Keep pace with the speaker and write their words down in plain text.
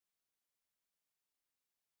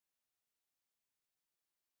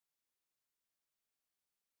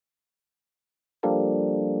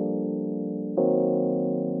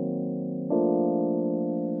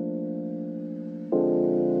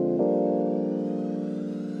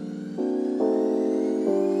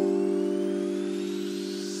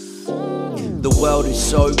The world is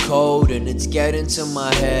so cold and it's getting to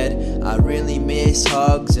my head. I really miss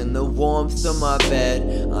hugs and the warmth of my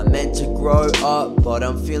bed. I meant to grow up, but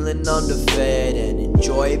I'm feeling underfed and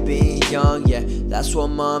enjoy being young, yeah, that's what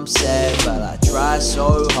mom said. But I try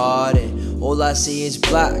so hard and all I see is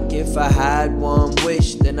black. If I had one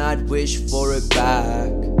wish, then I'd wish for it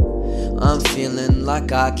back. I'm feeling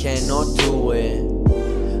like I cannot do it.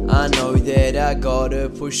 I know that I gotta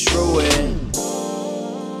push through it.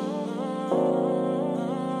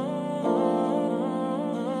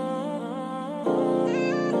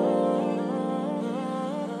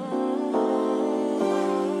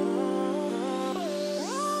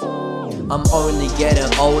 I'm only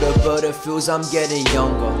getting older, but it feels I'm getting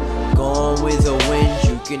younger. Gone with the wind,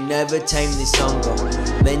 you can never tame this hunger.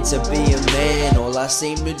 Meant to be a man, all I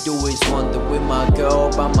seem to do is wonder. With my girl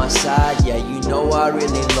by my side, yeah, you know I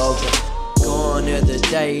really love her. Gone are the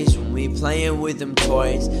days when we playing with them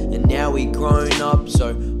toys, and now we grown up,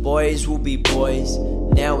 so boys will be boys.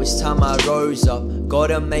 Now it's time I rose up,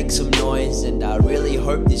 gotta make some noise, and I really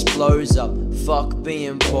hope this blows up. Fuck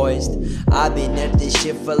being poised. I've been at this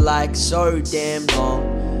shit for like so damn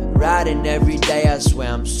long. Riding every day, I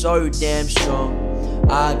swear I'm so damn strong.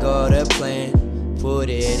 I got a plan, put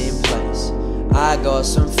it in place. I got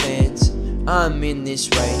some fans, I'm in this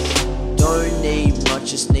race. Don't need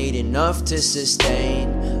much, just need enough to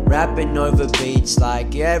sustain. Rapping over beats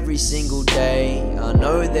like every single day. I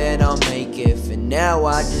know that I'll make it, for now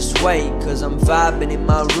I just wait. Cause I'm vibing in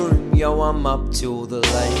my room, yo, I'm up till the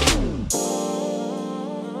late.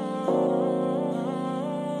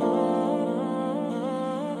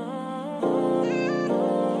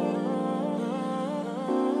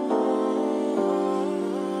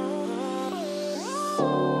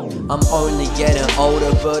 I'm only getting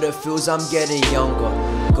older, but it feels I'm getting younger.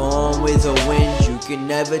 Gone with the wind, you can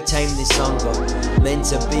never tame this hunger. Meant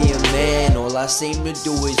to be a man, all I seem to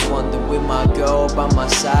do is wonder. With my girl by my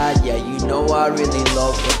side, yeah, you know I really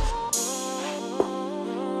love her.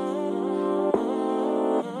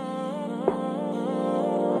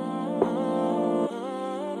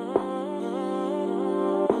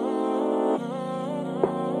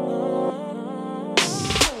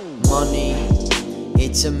 Money,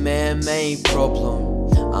 it's a man-made problem.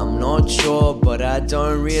 I'm not sure, but I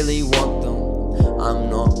don't really want them. I'm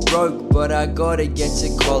not broke, but I gotta get to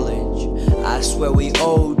college. I swear we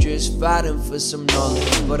all just fighting for some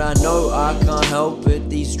knowledge. But I know I can't help it,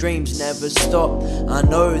 these dreams never stop. I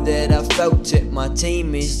know that I felt it, my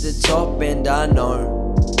team is the top. And I know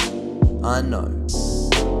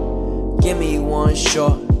give me one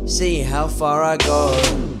shot, see how far I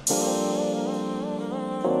go.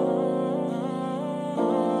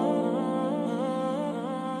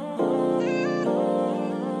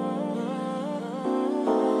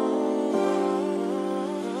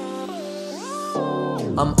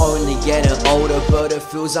 I'm only getting older, but it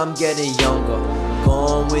feels I'm getting younger.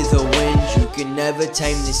 Gone with the wind, you can never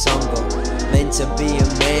tame this hunger. Meant to be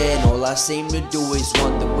a man, all I seem to do is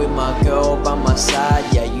wonder. With my girl by my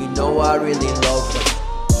side, yeah, you know I really love her.